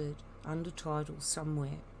registered under title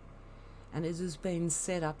somewhere, and it has been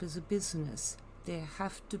set up as a business. There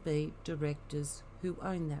have to be directors who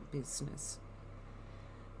own that business.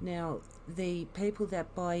 Now, the people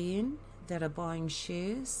that buy in, that are buying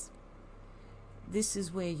shares, this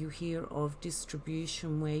is where you hear of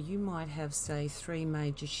distribution, where you might have, say, 3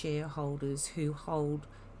 major shareholders who hold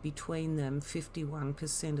between them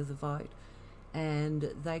 51% of the vote,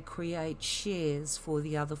 and they create shares for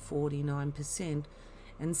the other 49%,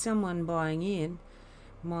 and someone buying in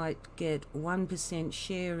might get 1%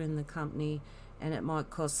 share in the company, and it might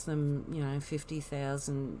cost them, you know,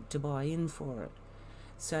 $50,000 to buy in for it.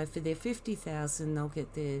 So for their 50,000, they'll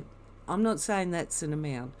get their... I'm not saying that's an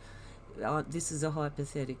amount. This is a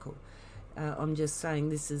hypothetical. I'm just saying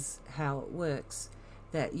this is how it works.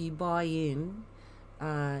 That you buy in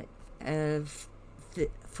for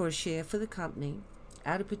a share for the company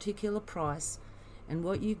at a particular price, and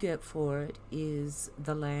what you get for it is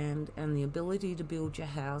the land and the ability to build your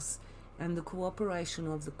house and the cooperation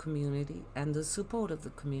of the community and the support of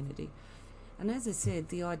the community. And as I said,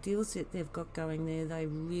 the ideals that they've got going there, they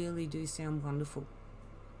really do sound wonderful.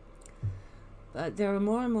 But there are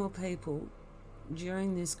more and more people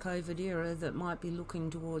during this COVID era that might be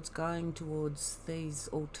looking towards going towards these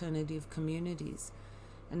alternative communities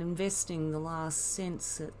and investing the last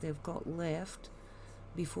cents that they've got left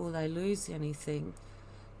before they lose anything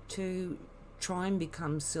to try and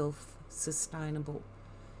become self-sustainable.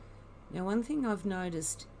 Now, one thing I've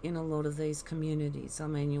noticed in a lot of these communities, I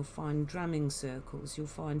mean, you'll find drumming circles, you'll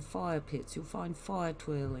find fire pits, you'll find fire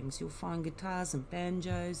twirlings, you'll find guitars and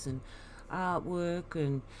banjos and artwork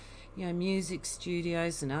and, you know, music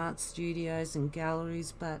studios and art studios and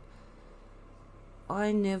galleries, but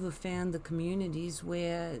I never found the communities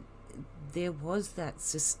where there was that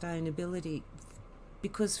sustainability,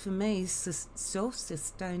 because for me,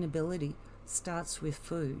 self-sustainability starts with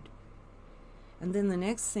food. And then the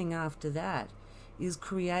next thing after that is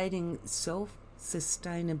creating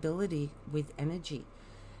self-sustainability with energy.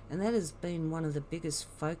 And that has been one of the biggest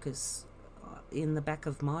focus in the back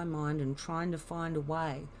of my mind, and trying to find a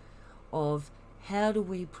way of how do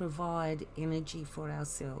we provide energy for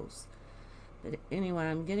ourselves. But anyway,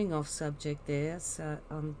 I'm getting off subject there, so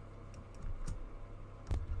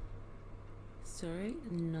sorry,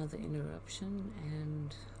 another interruption,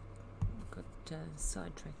 and got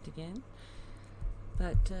sidetracked again.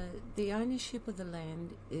 But the ownership of the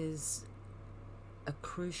land is a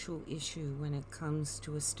crucial issue when it comes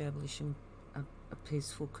to establishing a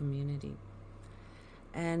peaceful community.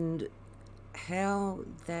 And how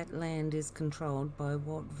that land is controlled by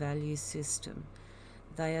what value system,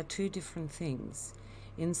 they are two different things.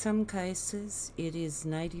 In some cases, it is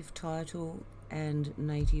native title and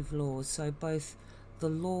native law. So both the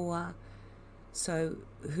law, so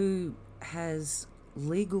who has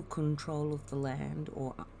legal control of the land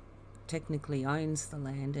or technically owns the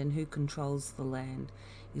land, and who controls the land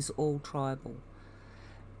is all tribal.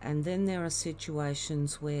 And then there are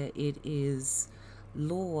situations where it is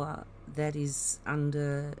law that is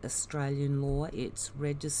under Australian law, it's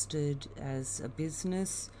registered as a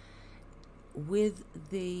business with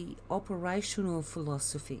the operational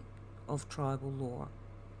philosophy of tribal law.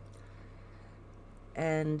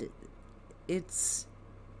 And it's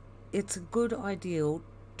a good ideal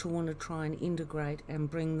to want to try and integrate and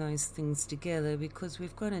bring those things together, because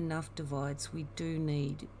we've got enough divides. We do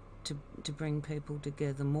need to bring people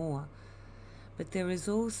together more. But there is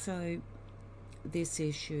also this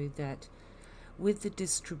issue that with the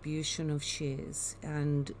distribution of shares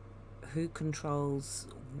and who controls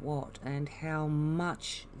what and how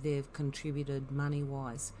much they've contributed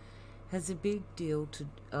money-wise has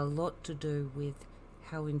a lot to do with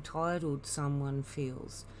how entitled someone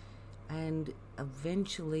feels, and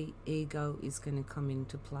eventually ego is going to come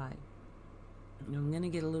into play. And I'm going to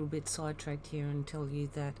get a little bit sidetracked here and tell you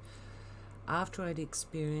that after I'd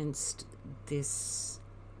experienced these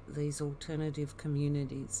alternative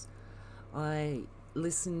communities, I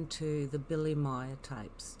listened to the Billy Meyer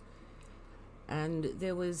tapes, and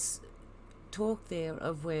there was talk there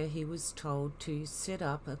of where he was told to set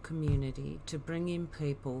up a community, to bring in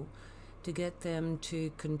people, to get them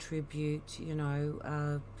to contribute,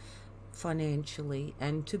 financially,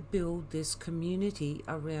 and to build this community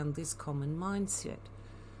around this common mindset.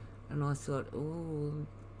 And I thought,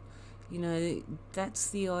 that's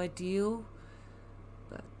the ideal,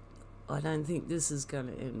 but I don't think this is going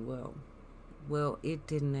to end well. Well, it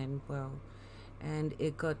didn't end well. And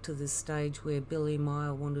it got to the stage where Billy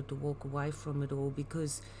Meyer wanted to walk away from it all,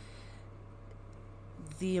 because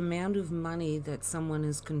the amount of money that someone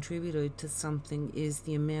has contributed to something is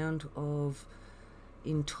the amount of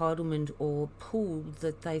entitlement or pull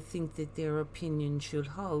that they think that their opinion should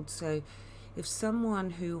hold. So if someone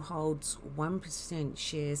who holds 1%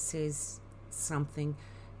 share says something,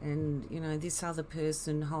 and this other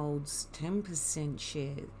person holds 10%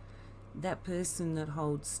 share, that person that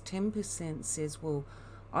holds 10% says, well,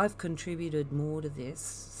 I've contributed more to this,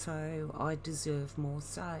 so I deserve more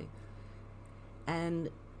say. And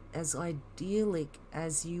as idyllic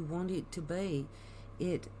as you want it to be,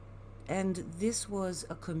 and this was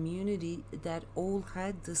a community that all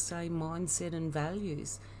had the same mindset and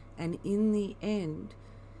values, and in the end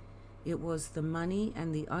It was the money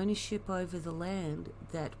and the ownership over the land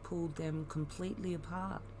that pulled them completely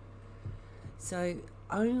apart. So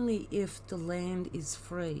only if the land is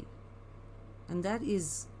free, and that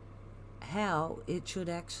is how it should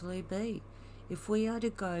actually be. If we are to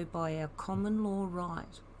go by our common law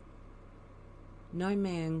right, no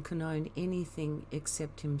man can own anything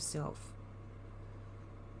except himself.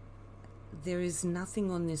 There is nothing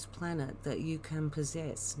on this planet that you can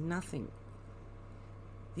possess, nothing.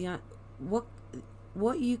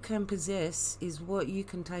 What you can possess is what you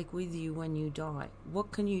can take with you when you die.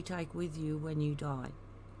 What can you take with you when you die?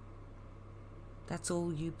 That's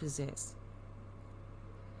all you possess.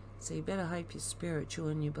 So you better hope you're spiritual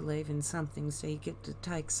and you believe in something so you get to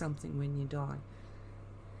take something when you die.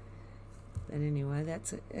 But anyway,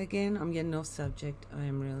 that's it. Again, I'm getting off subject. I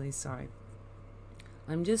am really sorry.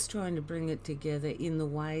 I'm just trying to bring it together in the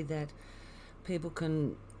way that people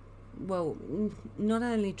can, well, not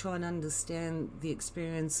only try and understand the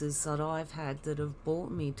experiences that I've had that have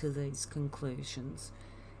brought me to these conclusions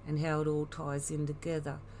and how it all ties in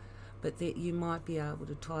together, but that you might be able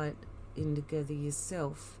to tie it in together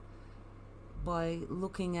yourself by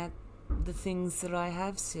looking at the things that I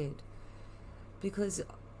have said. Because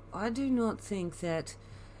I do not think that,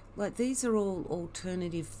 like, these are all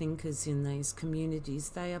alternative thinkers in these communities.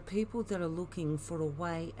 They are people that are looking for a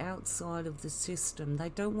way outside of the system. They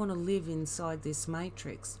don't want to live inside this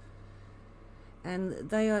matrix. And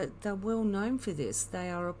they're well known for this.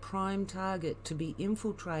 They are a prime target to be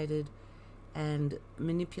infiltrated and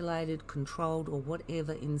manipulated, controlled, or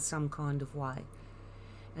whatever in some kind of way.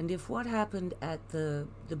 And if what happened at the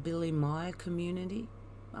Billy Meyer community,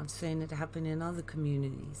 I've seen it happen in other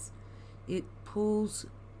communities, it pulls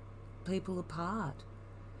people apart.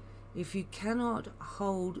 If you cannot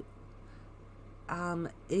hold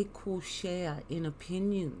equal share in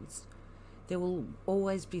opinions, there will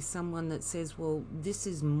always be someone that says, well, this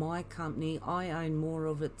is my company, I own more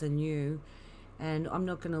of it than you, and I'm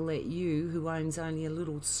not going to let you, who owns only a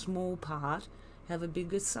little small part, have a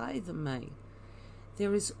bigger say than me.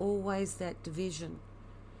 There is always that division.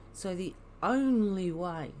 So the only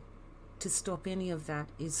way to stop any of that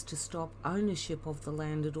is to stop ownership of the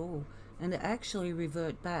land at all, and to actually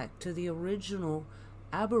revert back to the original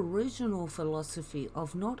Aboriginal philosophy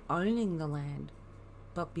of not owning the land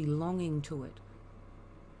but belonging to it.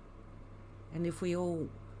 And if we all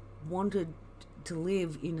wanted to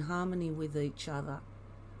live in harmony with each other,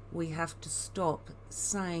 we have to stop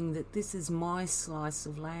saying that this is my slice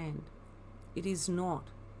of land. It is not.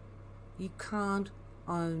 You can't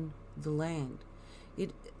own the land.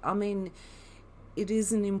 It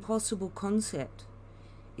is an impossible concept.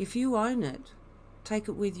 If you own it, take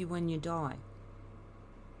it with you when you die.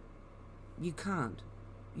 You can't.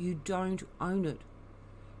 You don't own it.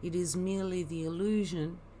 It is merely the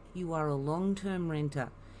illusion you are a long-term renter.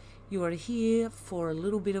 You are here for a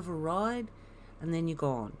little bit of a ride and then you're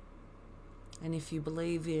gone. And if you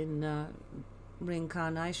believe in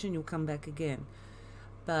reincarnation, you'll come back again.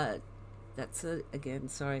 But that's it again,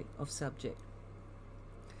 sorry, off subject.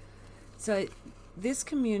 So this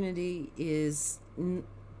community is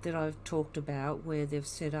that I've talked about, where they've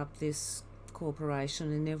set up this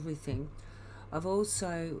corporation and everything. I've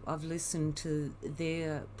listened to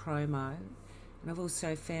their promo, and I've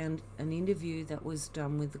also found an interview that was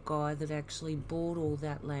done with the guy that actually bought all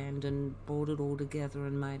that land and brought it all together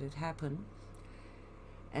and made it happen.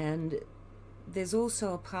 And there's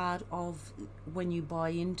also a part of, when you buy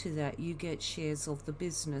into that, you get shares of the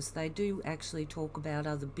business. They do actually talk about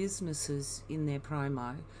other businesses in their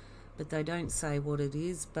promo, but they don't say what it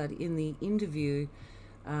is. But in the interview,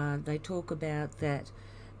 they talk about that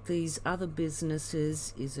these other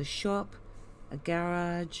businesses is a shop, a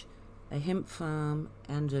garage, a hemp farm,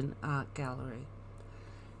 and an art gallery.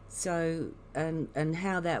 So, and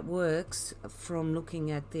how that works from looking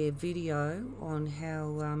at their video on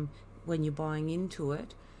how when you're buying into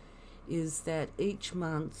it, is that each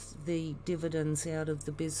month the dividends out of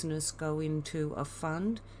the business go into a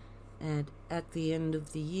fund, and at the end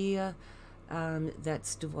of the year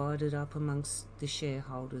that's divided up amongst the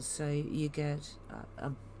shareholders. So you get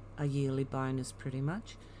a yearly bonus pretty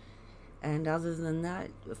much. And other than that,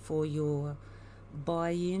 for your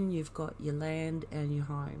buy-in, you've got your land and your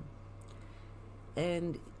home.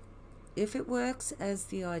 And if it works as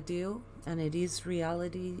the ideal, and it is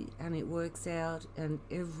reality, and it works out, and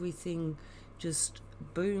everything just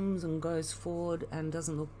booms and goes forward and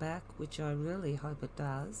doesn't look back, which I really hope it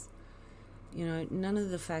does, you know, none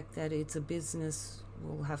of the fact that it's a business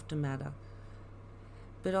will have to matter.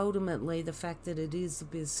 But ultimately, the fact that it is a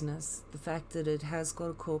business, the fact that it has got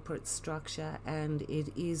a corporate structure, and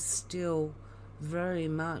it is still very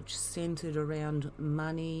much centered around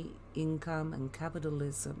money, income, and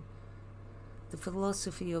capitalism. The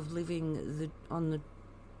philosophy of living on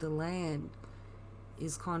the land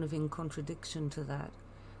is kind of in contradiction to that.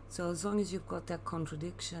 So as long as you've got that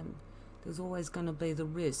contradiction, there's always going to be the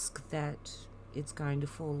risk that it's going to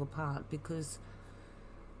fall apart, because,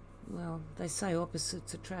 well, they say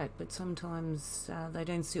opposites attract, but sometimes they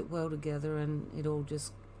don't sit well together and it all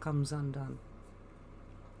just comes undone.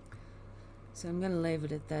 So I'm going to leave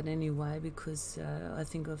it at that anyway, because I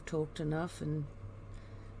think I've talked enough and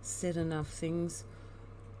said enough things.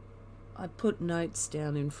 I put notes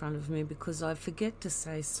down in front of me because I forget to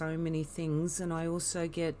say so many things, and I also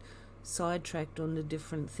get sidetracked onto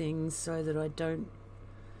different things, so that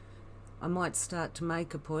I might start to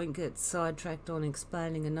make a point, get sidetracked on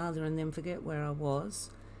explaining another, and then forget where I was.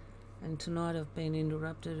 And tonight I've been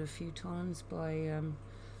interrupted a few times by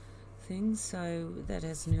things, so that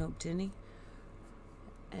hasn't helped any.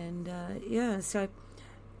 And so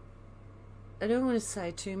I don't want to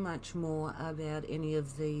say too much more about any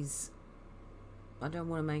of these. I don't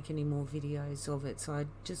want to make any more videos of it, so I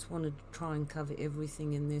just wanted to try and cover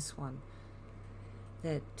everything in this one.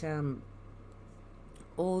 That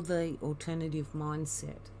all the alternative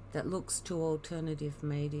mindset that looks to alternative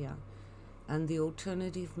media, and the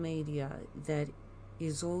alternative media that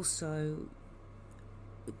is also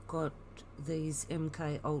got these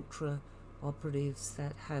MK Ultra operatives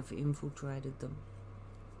that have infiltrated them.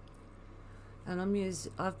 And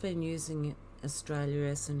I've been using Australia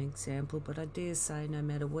as an example, but I dare say no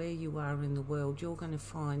matter where you are in the world, you're going to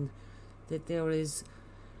find that there is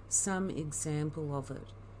some example of it.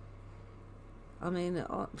 I mean,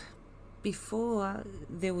 before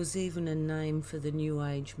there was even a name for the New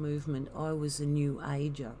Age movement, I was a New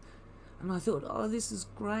Ager. And I thought, oh, this is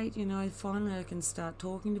great, finally I can start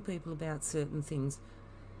talking to people about certain things.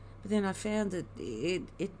 But then I found that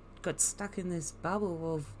it got stuck in this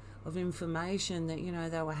bubble of information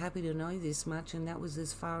that, they were happy to know this much, and that was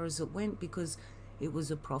as far as it went, because it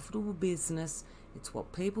was a profitable business. It's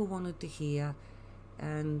what people wanted to hear,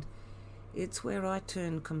 and it's where I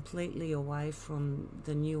turned completely away from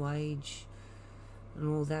the New Age and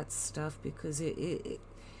all that stuff, because it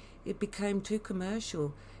became too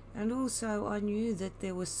commercial. And also I knew that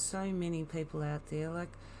there were so many people out there. Like,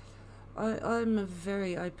 I'm a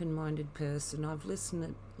very open-minded person. I've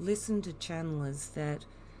listened to channelers that,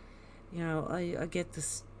 I get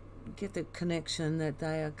the connection that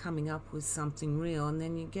they are coming up with something real, and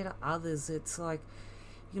then you get others, it's like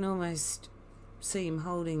you can almost see him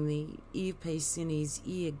holding the earpiece in his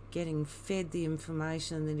ear, getting fed the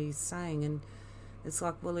information that he's saying, and it's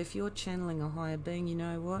like, well, if you're channeling a higher being, you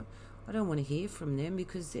know what, I don't want to hear from them,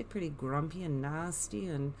 because they're pretty grumpy and nasty,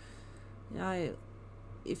 and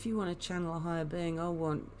if you want to channel a higher being, I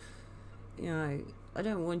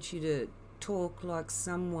don't want you to talk like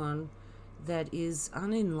someone that is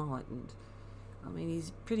unenlightened. I mean,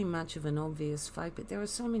 he's pretty much of an obvious fake, but there are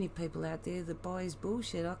so many people out there that buy his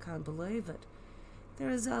bullshit, I can't believe it. There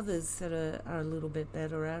is others that are a little bit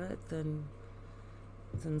better at it than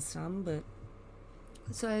some, but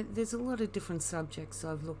so there's a lot of different subjects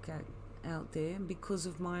I've looked at out there, and because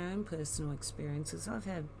of my own personal experiences, I've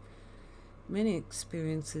had many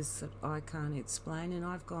experiences that I can't explain, and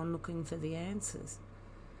I've gone looking for the answers.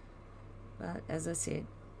 But as I said,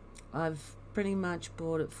 I've pretty much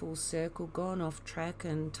brought it full circle, gone off track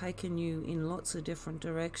and taken you in lots of different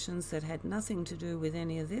directions that had nothing to do with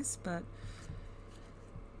any of this, but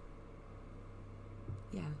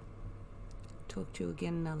yeah, talk to you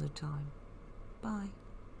again another time. Bye.